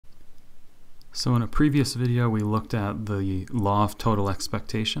So in a previous video we looked at the law of total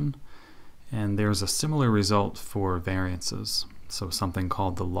expectation, and there's a similar result for variances, so something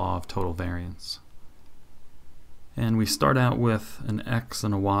called the law of total variance. And we start out with an x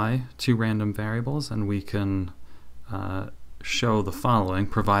and a y, two random variables, and we can show the following,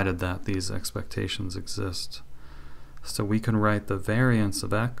 provided that these expectations exist. So we can write the variance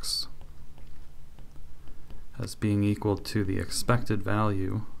of x as being equal to the expected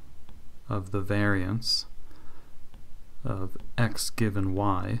value of the variance of x given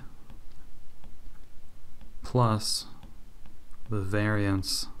y plus the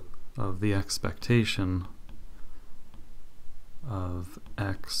variance of the expectation of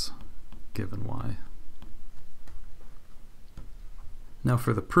x given y. Now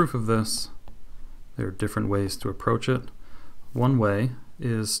for the proof of this, there are different ways to approach it. One way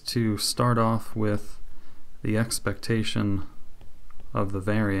is to start off with the expectation of the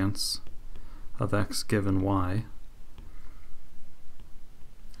variance of x given y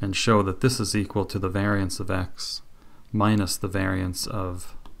and show that this is equal to the variance of x minus the variance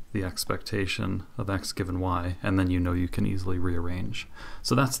of the expectation of x given y, and then you know you can easily rearrange.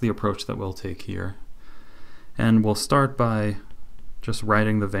 So that's the approach that we'll take here. And we'll start by just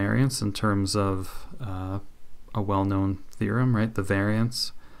writing the variance in terms of a well-known theorem, right? The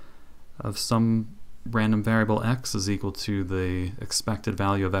variance of some random variable x is equal to the expected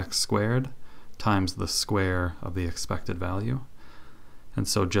value of x squared times the square of the expected value. And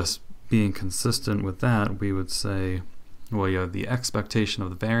so just being consistent with that, we would say, well, you have the expectation of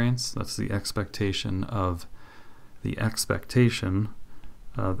the variance, that's the expectation of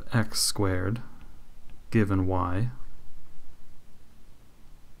x squared given y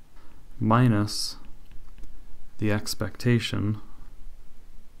minus the expectation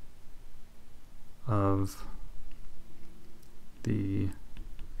of the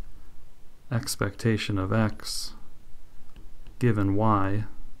expectation of x given y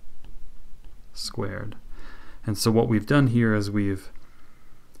squared. And so what we've done here is we've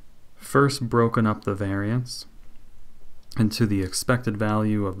first broken up the variance into the expected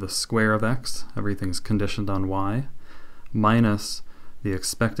value of the square of x, everything's conditioned on y, minus the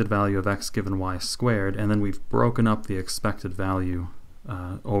expected value of x given y squared, and then we've broken up the expected value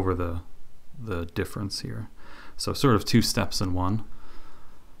over the difference here. So sort of two steps in one.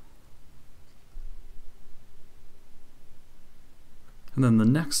 And then the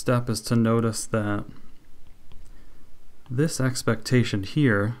next step is to notice that this expectation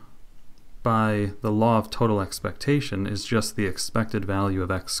here, by the law of total expectation, is just the expected value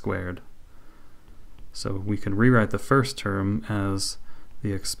of x squared. So we can rewrite the first term as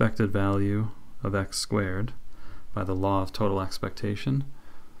the expected value of x squared by the law of total expectation,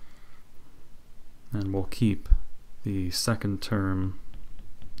 and we'll keep the second term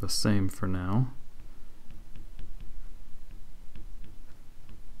the same for now.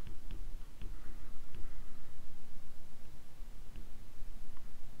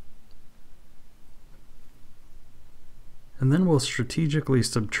 And then we'll strategically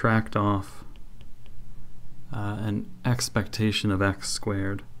subtract off an expectation of x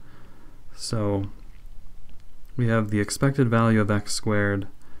squared. So we have the expected value of x squared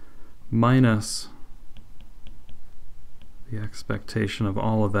minus the expectation of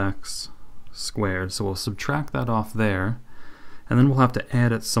all of x squared. So we'll subtract that off there, and then we'll have to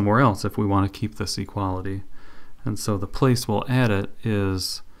add it somewhere else if we want to keep this equality. And so the place we'll add it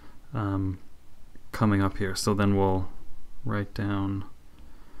is coming up here. So then we'll write down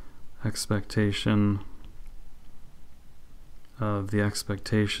expectation of the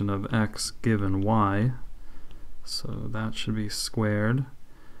expectation of x given y, so that should be squared,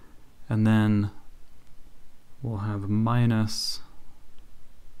 and then we'll have minus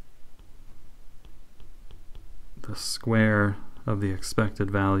the square of the expected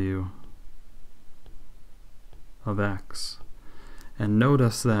value of x. And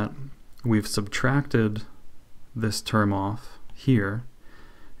notice that we've subtracted this term off here,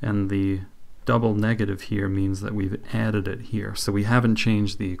 and the double negative here means that we've added it here, so we haven't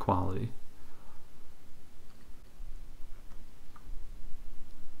changed the equality.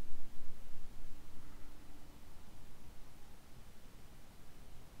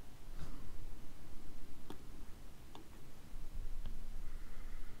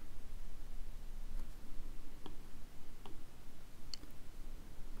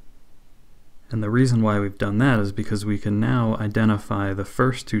 And the reason why we've done that is because we can now identify the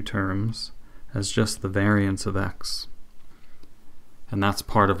first two terms as just the variance of x. And that's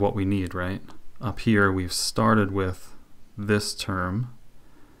part of what we need, right? Up here we've started with this term,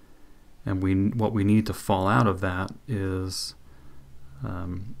 and what we need to fall out of that is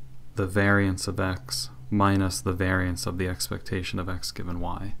the variance of x minus the variance of the expectation of x given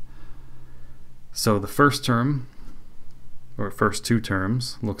y. So the first term, or first two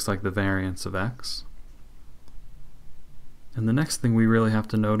terms, looks like the variance of x. And the next thing we really have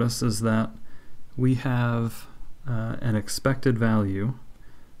to notice is that we have an expected value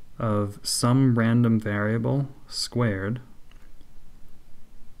of some random variable squared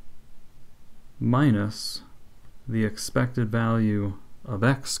minus the expected value of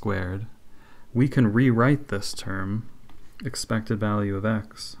x squared. We can rewrite this term, expected value of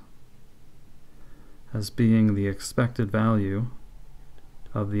x, as being the expected value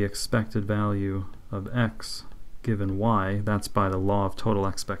of the expected value of x given y. That's by the law of total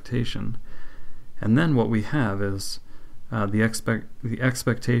expectation. And then what we have is the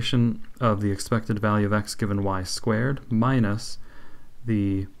expectation of the expected value of x given y squared minus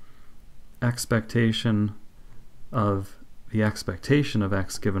the expectation of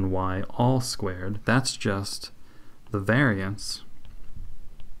x given y all squared. That's just the variance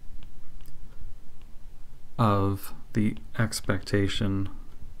of the expectation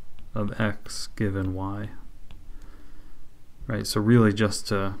of x given y. Right, so really just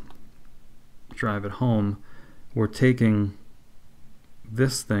to drive it home, we're taking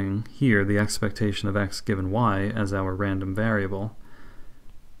this thing here, the expectation of x given y, as our random variable,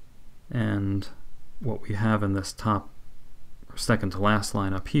 and what we have in this top, or second to last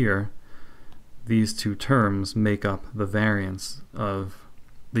line up here, these two terms make up the variance of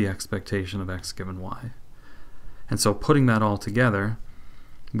the expectation of x given y. And so putting that all together,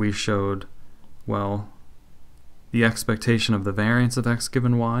 we showed, well, the expectation of the variance of x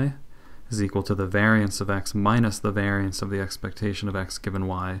given y is equal to the variance of x minus the variance of the expectation of x given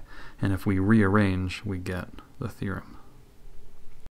y, and if we rearrange, we get the theorem.